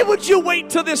 Why would you wait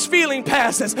till this feeling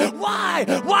passes? Why?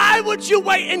 Why would you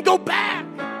wait and go back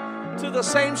to the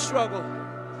same struggle?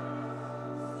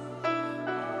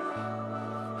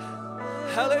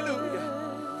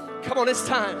 Hallelujah. Come on, it's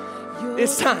time.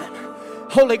 It's time.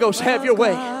 Holy Ghost, have your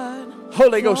way.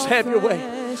 Holy Ghost, have your way.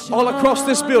 All across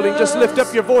this building, just lift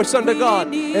up your voice unto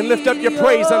God and lift up your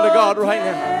praise unto God right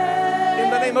now. In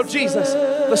the name of Jesus,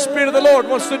 the Spirit of the Lord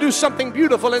wants to do something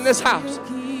beautiful in this house.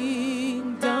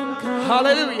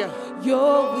 Hallelujah.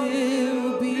 Your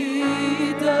will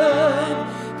be done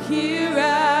here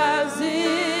as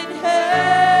in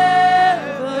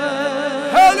heaven.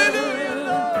 Hallelujah.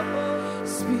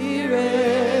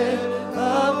 Spirit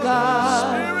of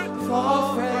God,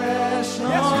 fall fresh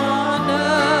on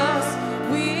us.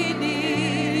 We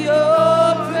need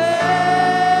your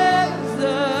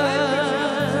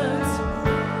presence.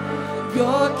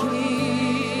 Your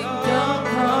kingdom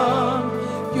come,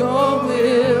 your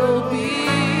will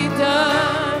be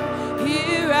done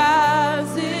here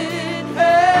as in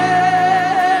heaven.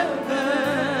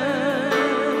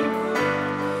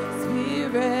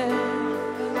 Spirit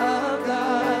of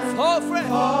God, Fall fresh.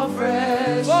 fall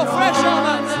fresh, Fall fresh